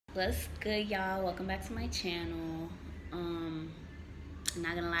What's good, y'all? Welcome back to my channel. I'm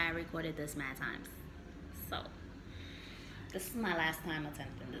not gonna lie, I recorded this mad times. So this is my last time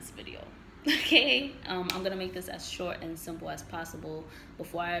attempting this video. Okay, I'm gonna make this as short and simple as possible.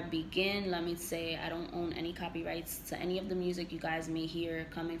 Before I begin, let me say I don't own any copyrights to any of the music you guys may hear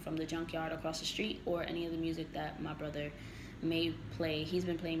coming from the junkyard across the street, or any of the music that my brother may play. He's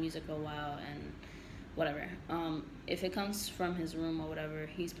been playing music for a while, and whatever. If it comes from his room or whatever,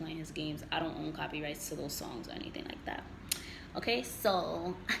 he's playing his games, I don't own copyrights to those songs or anything like that. Okay,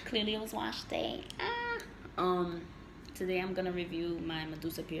 so clearly it was wash day. Today I'm gonna review my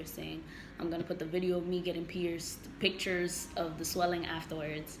Medusa piercing. I'm gonna put the video of me getting pierced, pictures of the swelling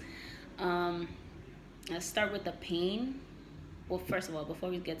afterwards. Let's start with the pain. Well, first of all, before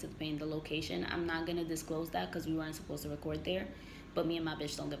we get to the pain, the location, I'm not gonna disclose that because we weren't supposed to record there, but me and my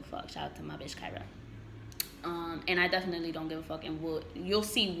bitch don't give a fuck. Shout out to my bitch Kyra. And I definitely don't give a fuck, and you'll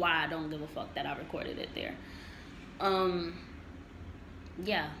see why I don't give a fuck that I recorded it there.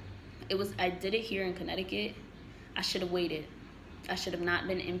 Yeah, I did it here in Connecticut. I should have waited. I should have not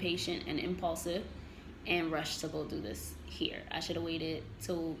been impatient and impulsive and rushed to go do this here. I should have waited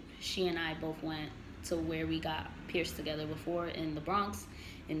till she and I both went to where we got pierced together before, in the Bronx,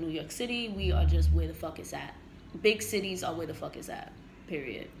 in New York City. We are just where the fuck it's at. Big cities are where the fuck it's at,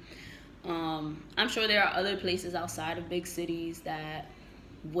 period. I'm sure there are other places outside of big cities that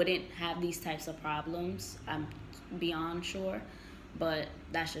wouldn't have these types of problems. I'm beyond sure, but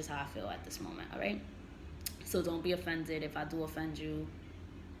that's just how I feel at this moment. All right, so don't be offended if I do offend you.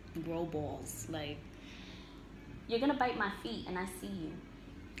 Grow balls. Like, you're gonna bite my feet and I see you.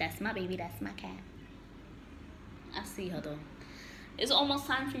 That's my baby. That's my cat. I see her though. It's almost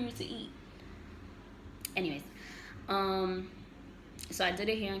time for you to eat. Anyways, so I did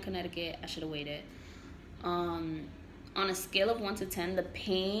it here in Connecticut. I should have waited. On a scale of 1 to 10, the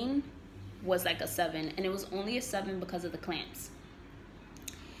pain was like a 7, and it was only a 7 because of the clamps.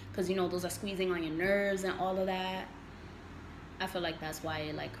 Because, you know, those are squeezing on your nerves and all of that. I feel like that's why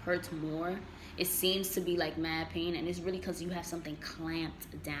it like hurts more. It seems to be like mad pain, and it's really because you have something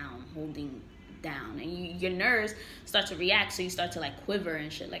clamped down, holding down, and your nerves start to react, so you start to like quiver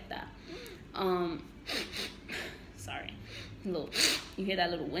and shit like that. Sorry. Little, you hear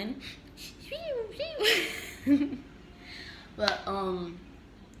that little wind? But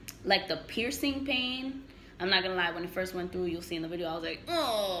like the piercing pain, I'm not gonna lie, when it first went through, you'll see in the video, I was like,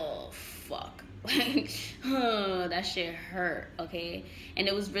 oh fuck. Like, oh, that shit hurt. Okay, and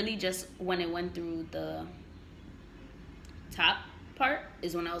it was really just when it went through the top part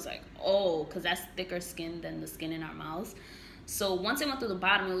is when I was like, oh, because that's thicker skin than the skin in our mouths. So once it went through the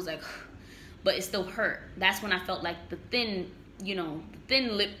bottom, it was like, but it still hurt. That's when I felt like the thin, you know, the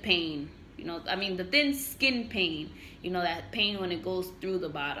thin lip pain, you know, I mean the thin skin pain, you know, that pain when it goes through the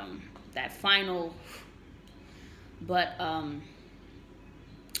bottom, that final. But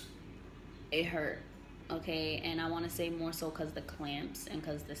it hurt, okay, and I want to say more so because the clamps and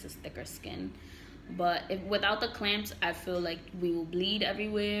because this is thicker skin. But without the clamps, I feel like we will bleed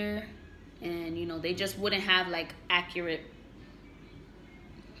everywhere, and you know, they just wouldn't have like accurate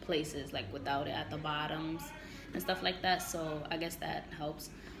places like without it at the bottoms and stuff like that. So I guess that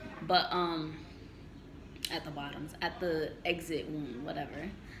helps. But at the bottoms, at the exit wound, whatever,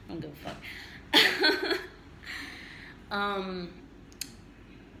 I don't give a fuck.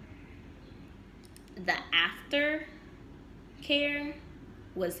 The after care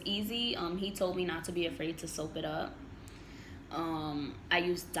was easy. He told me not to be afraid to soap it up. I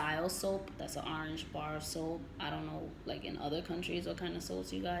use Dial soap. That's an orange bar soap. I don't know, like in other countries, what kind of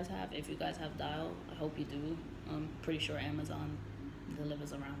soaps you guys have. If you guys have Dial, I hope you do. I'm pretty sure Amazon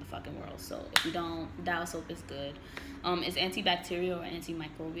delivers around the fucking world. So if you don't, Dial soap is good. It's antibacterial or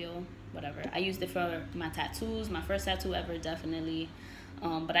antimicrobial, whatever. I used it for my tattoos. My first tattoo ever, definitely.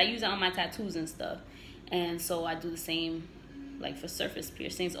 But I use it on my tattoos and stuff. And so I do the same, like for surface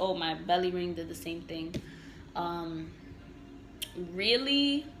piercings. Oh, my belly ring did the same thing.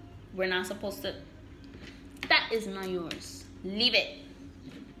 Really, we're not supposed to. That is not yours. Leave it.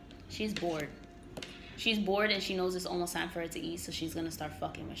 She's bored. She's bored and she knows it's almost time for her to eat, so she's gonna start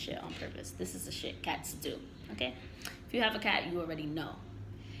fucking with shit on purpose. This is the shit cats do, okay? If you have a cat, you already know.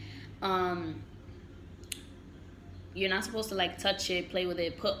 You're not supposed to like touch it, play with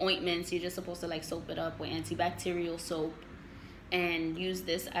it, put ointments. You're just supposed to like soap it up with antibacterial soap and use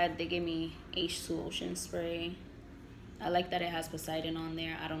this. They gave me H2O spray. I like that it has Poseidon on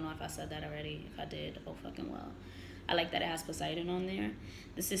there. I don't know if I said that already. If I did, oh fucking well. I like that it has Poseidon on there.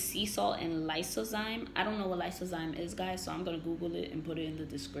 This is sea salt and Lysozyme. I don't know what Lysozyme is, guys, so I'm going to Google it and put it in the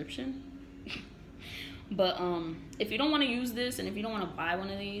description. But if you don't want to use this, and if you don't want to buy one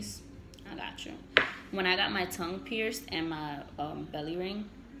of these, I got you. When I got my tongue pierced and my belly ring,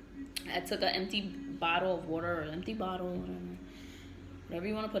 I took an empty bottle of water, or empty bottle, whatever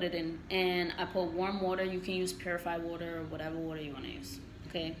you want to put it in, and I put warm water. You can use purified water or whatever water you want to use.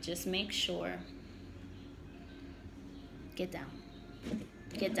 Okay, just make sure. Get down.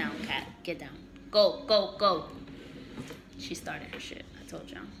 Get down, cat. Get down. Go, go, go. She started her shit. I told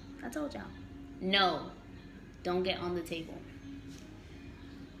y'all. I told y'all. No. Don't get on the table.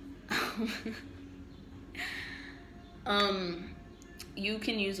 You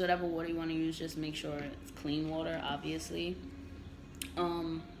can use whatever water you want to use. Just make sure it's clean water, obviously.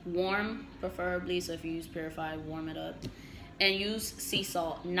 Warm, preferably. So if you use purified, warm it up. And use sea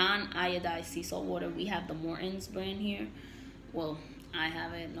salt, non-iodized sea salt water. We have the Morton's brand here. Well, I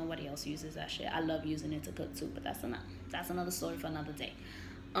have it. Nobody else uses that shit. I love using it to cook too, but that's another story for another day.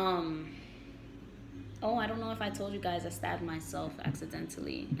 Oh, I don't know if I told you guys I stabbed myself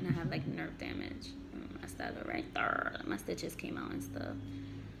accidentally, and I have like nerve damage. I stabbed it right there. My stitches came out and stuff.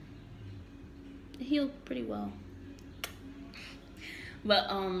 It healed pretty well. But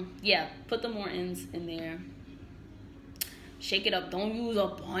yeah, put the Morton's in there. Shake it up. Don't use a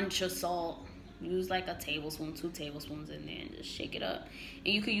bunch of salt. Use like a tablespoon, 2 tablespoons in there, and just shake it up.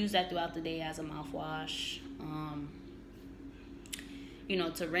 And you could use that throughout the day as a mouthwash, you know,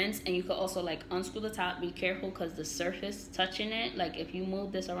 to rinse. And you could also like unscrew the top. Be careful because the surface touching it, like if you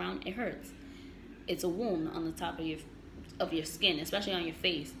move this around, it hurts. It's a wound on the top of your skin, especially on your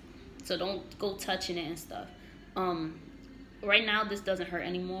face. So don't go touching it and stuff. Right now this doesn't hurt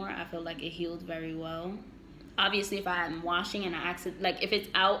anymore. I feel like it healed very well. Obviously, if I'm washing and I accident, like if it's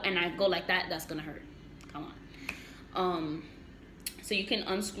out and I go like that, that's gonna hurt. Come on. So you can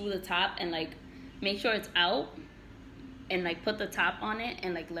unscrew the top and like make sure it's out, and like put the top on it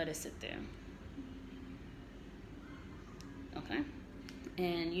and like let it sit there. Okay.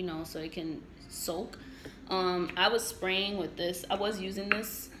 And you know, so it can soak. I was spraying with this. I was using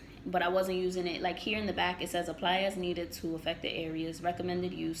this, but I wasn't using it. Like here in the back, it says apply as needed to affected areas.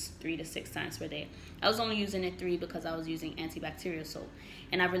 Recommended use 3 to 6 times per day. I was only using it 3 because I was using antibacterial soap.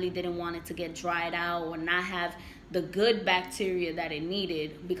 And I really didn't want it to get dried out or not have the good bacteria that it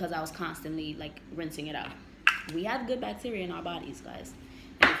needed, because I was constantly like rinsing it out. We have good bacteria in our bodies, guys.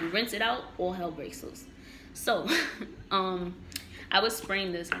 And if you rinse it out, all hell breaks loose. So, I was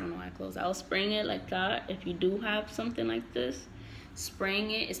spraying this. I don't know why I closed. I was spraying it like that. If you do have something like this,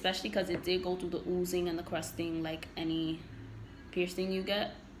 spraying it, especially because it did go through the oozing and the crusting like any piercing you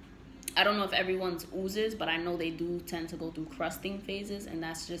get. I don't know if everyone's oozes, but I know they do tend to go through crusting phases, and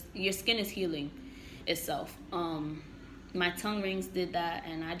that's just, your skin is healing itself. My tongue rings did that,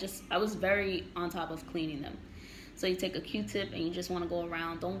 and I was very on top of cleaning them. So you take a Q-tip and you just want to go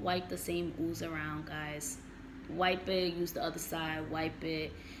around. Don't wipe the same ooze around, guys. Wipe it, use the other side, wipe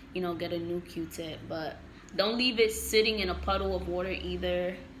it, you know, get a new Q-tip, but don't leave it sitting in a puddle of water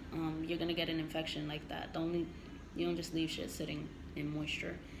either. You're gonna get an infection like that. You don't just leave shit sitting in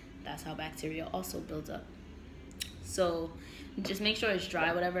moisture. That's how bacteria also builds up. So just make sure it's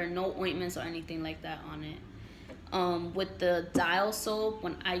dry, whatever. No ointments or anything like that on it. With the Dial soap,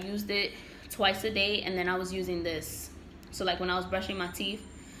 when I used it twice a day, and then I was using this. So like when I was brushing my teeth,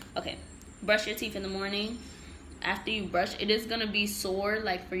 okay, brush your teeth in the morning. After you brush, it is gonna be sore,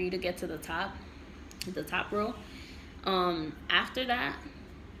 like for you to get to the top row. After that,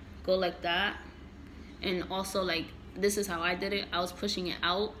 go like that. And also, like, this is how I did it. I was pushing it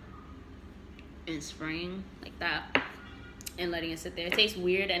out and spraying like that and letting it sit there. It tastes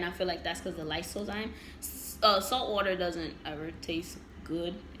weird, and I feel like that's because the Lysozyme. Salt water doesn't ever taste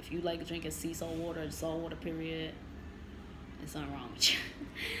good. If you like drinking sea salt water, salt water period, there's something wrong with you.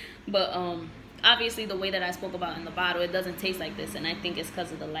 But obviously the way that I spoke about in the bottle, it doesn't taste like this, and I think it's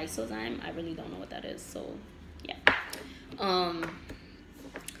because of the Lysozyme. I really don't know what that is. So yeah,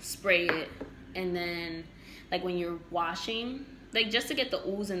 spray it, and then like when you're washing, like just to get the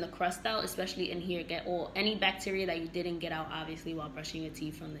ooze and the crust out, especially in here, get any bacteria that you didn't get out, obviously, while brushing your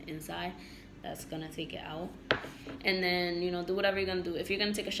teeth from the inside. That's gonna take it out. And then, you know, do whatever you're gonna do. If you're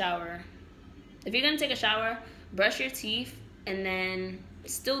gonna take a shower, brush your teeth, and then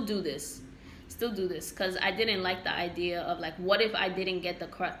still do this, because I didn't like the idea of like, what if I didn't get the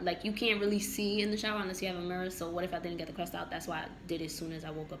crust? Like, you can't really see in the shower unless you have a mirror. So what if I didn't get the crust out? That's why I did it as soon as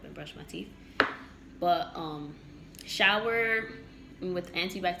I woke up and brushed my teeth. But shower with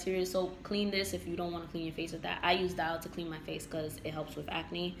antibacterial soap. Clean this if you don't want to clean your face with that. I use Dial to clean my face because it helps with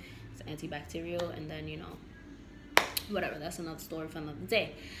acne. It's antibacterial. And then, you know, whatever, that's another story for another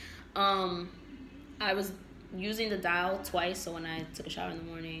day. I was using the Dial twice. So when I took a shower in the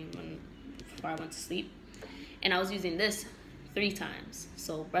morning, before I went to sleep, And I was using this 3 times.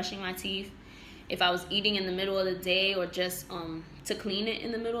 So brushing my teeth, if I was eating in the middle of the day, or just to clean it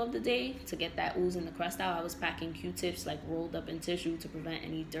in the middle of the day to get that ooze and the crust out, I was packing Q-tips like rolled up in tissue to prevent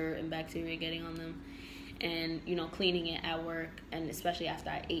any dirt and bacteria getting on them. And, you know, cleaning it at work, and especially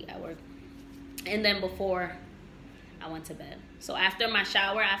after I ate at work. And then before I went to bed. So after my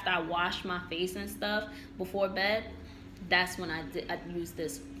shower, after I washed my face and stuff before bed, that's when I used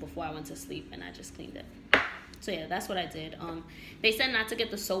this before I went to sleep, and I just cleaned it. So yeah, that's what I did. They said not to get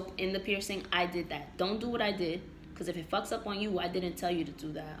the soap in the piercing. I did that. Don't do what I did, because if it fucks up on you, I didn't tell you to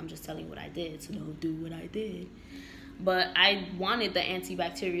do that. I'm just telling you what I did, so don't do what I did. But I wanted the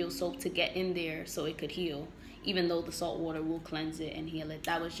antibacterial soap to get in there so it could heal, even though the salt water will cleanse it and heal it.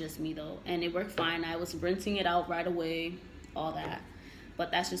 That was just me though, and it worked fine. I was rinsing it out right away, all that. But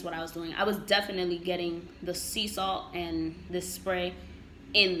that's just what I was doing. I was definitely getting the sea salt and this spray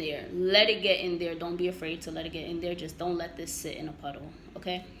in there. Let it get in there. Don't be afraid to let it get in there. Just don't let this sit in a puddle,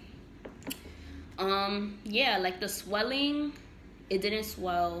 okay? Yeah, like the swelling, it didn't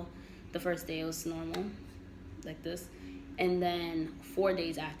swell the first day. It was normal, like this. And then 4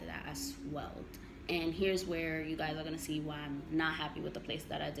 days after that, I swelled. And here's where you guys are gonna see why I'm not happy with the place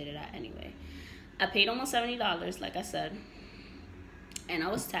that I did it at anyway. I paid almost $70, like I said, and I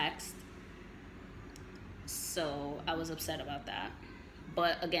was taxed. So I was upset about that.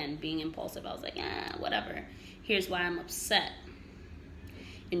 But again, being impulsive, I was like, whatever. Here's why I'm upset.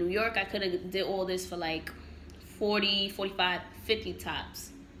 In New York, I could have did all this for like 40, 45, 50 tops,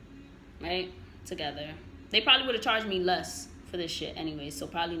 right? Together. They probably would have charged me less for this shit anyway, so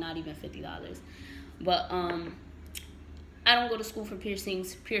probably not even $50. But I don't go to school for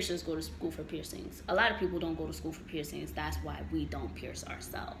piercings. Piercers go to school for piercings. A lot of people don't go to school for piercings. That's why we don't pierce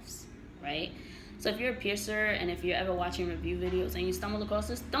ourselves, right? So if you're a piercer, and if you're ever watching review videos and you stumble across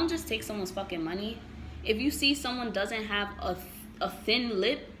this, don't just take someone's fucking money. If you see someone doesn't have a thin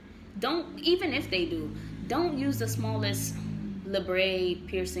lip, don't, even if they do, don't use the smallest Labret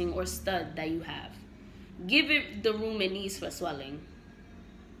piercing or stud that you have. Give it the room it needs for swelling.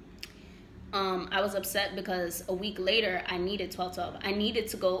 I was upset because a week later I needed 12-12. I needed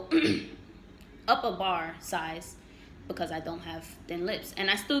to go up a bar size because I don't have thin lips,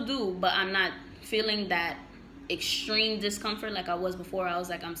 and I still do, but I'm not feeling that extreme discomfort like I was before. I was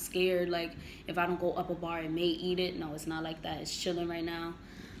like, I'm scared, like if I don't go up a bar it may eat it. No, it's not like that. It's chilling right now.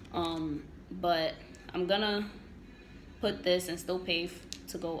 But I'm gonna put this and still pay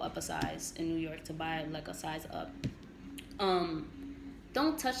to go up a size in New York, to buy like a size up.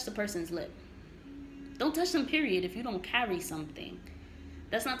 Don't touch the person's lip. Don't touch them, period, if you don't carry something.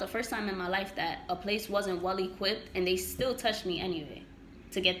 That's not the first time in my life that a place wasn't well equipped and they still touched me anyway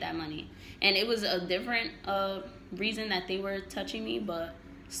to get that money. And it was a different reason that they were touching me, but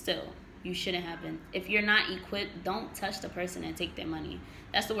still, you shouldn't have been. If you're not equipped, don't touch the person and take their money.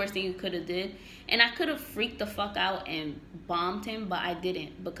 That's the worst thing you could have did. And I could have freaked the fuck out and bombed him, but I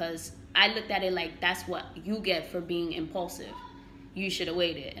didn't, because I looked at it like that's what you get for being impulsive. You should have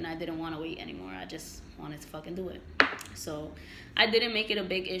waited, and I didn't want to wait anymore. I just wanted to fucking do it. So I didn't make it a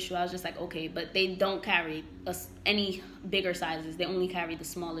big issue. I was just like, okay, but they don't carry any bigger sizes. They only carry the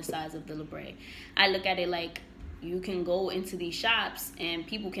smallest size of the Labret. I look at it like you can go into these shops and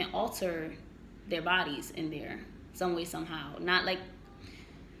people can alter their bodies in there some way, somehow. Not like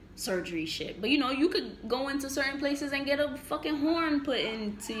surgery shit, but you know, you could go into certain places and get a fucking horn put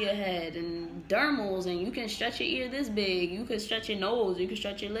into your head and dermals, and you can stretch your ear this big, you could stretch your nose, you can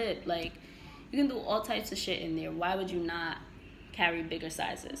stretch your lip, like you can do all types of shit in there. Why would you not carry bigger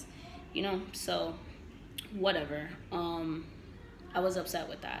sizes, you know? So whatever. I was upset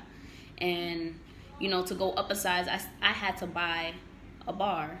with that. And you know, to go up a size, I had to buy a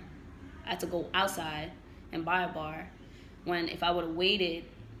bar. I had to go outside and buy a bar, when if I would have waited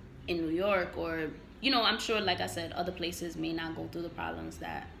in New York, or you know, I'm sure, like I said, other places may not go through the problems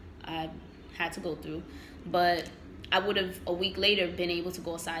that I had to go through, but I would have a week later been able to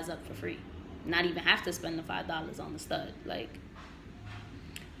go a size up for free, not even have to spend the $5 on the stud. Like,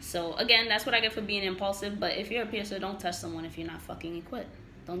 so again, that's what I get for being impulsive. But if you're a piercer, don't touch someone if you're not fucking equipped.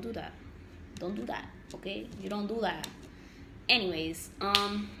 Don't do that. Don't do that, okay? You don't do that. Anyways,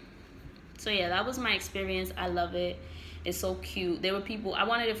 so yeah, that was my experience. I love it. It's so cute. There were people, I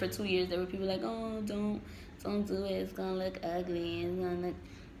wanted it for 2 years. There were people like, oh, don't do it. It's gonna look ugly. It's gonna look...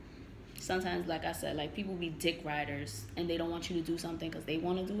 Sometimes, like I said, like people be dick riders and they don't want you to do something because they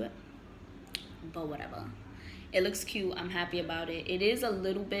want to do it. But whatever. It looks cute. I'm happy about it. It is a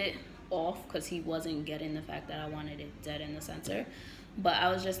little bit off because he wasn't getting the fact that I wanted it dead in the center. But I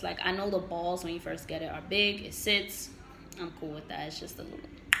was just like, I know the balls when you first get it are big. It sits. I'm cool with that. It's just a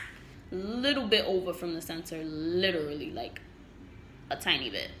little bit over from the center, literally like a tiny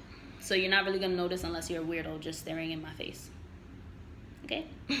bit. So you're not really gonna notice unless you're a weirdo just staring in my face. Okay.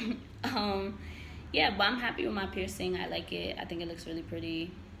 Yeah, but I'm happy with my piercing. I like it. I think it looks really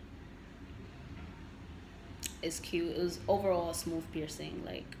pretty. It's cute. It was overall a smooth piercing.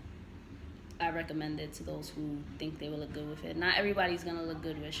 Like, I recommend it to those who think they will look good with it. Not everybody's gonna look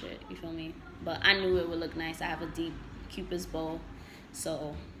good with shit, you feel me? But I knew it would look nice. I have a deep Cupid's bow,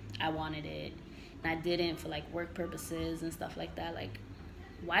 so I wanted it. And I didn't for like work purposes and stuff like that. Like,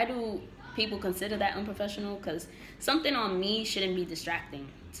 why do people consider that unprofessional? Because something on me shouldn't be distracting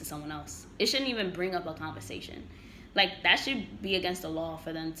to someone else. It shouldn't even bring up a conversation. Like, that should be against the law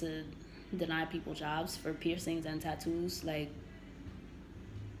for them to deny people jobs for piercings and tattoos. Like,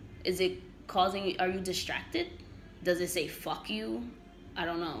 is it causing, are you distracted? Does it say fuck you? I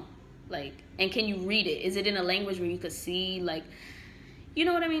don't know. Like, and can you read it? Is it in a language where you could see, like, you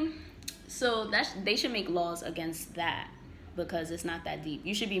know what I mean? So they should make laws against that, because it's not that deep.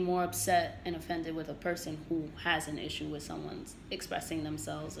 You should be more upset and offended with a person who has an issue with someone's expressing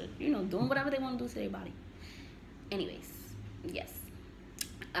themselves or, you know, doing whatever they want to do to their body. Anyways, yes,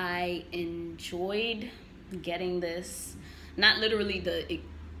 I enjoyed getting this. Not literally the,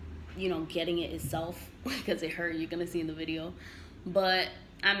 you know, getting it itself, because it hurt. You're gonna see in the video, but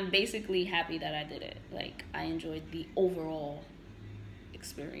I'm basically happy that I did it. Like, I enjoyed the overall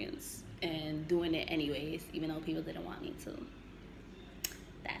experience and doing it anyways, even though people didn't want me to.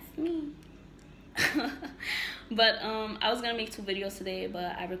 That's me. But I was gonna make 2 videos today,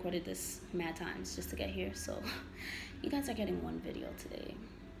 but I recorded this mad times just to get here, so you guys are getting 1 video today.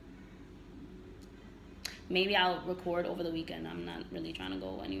 Maybe I'll record over the weekend. I'm not really trying to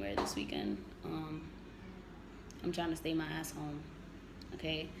go anywhere this weekend. I'm trying to stay my ass home.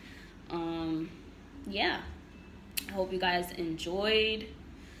 Okay. Yeah, I hope you guys enjoyed.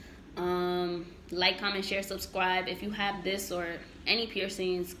 Like, comment, share, subscribe. If you have this or any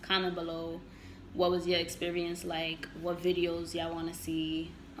piercings, comment below. What was your experience like? What videos y'all want to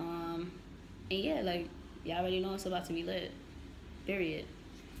see? And yeah, like, y'all already know it's about to be lit. Period.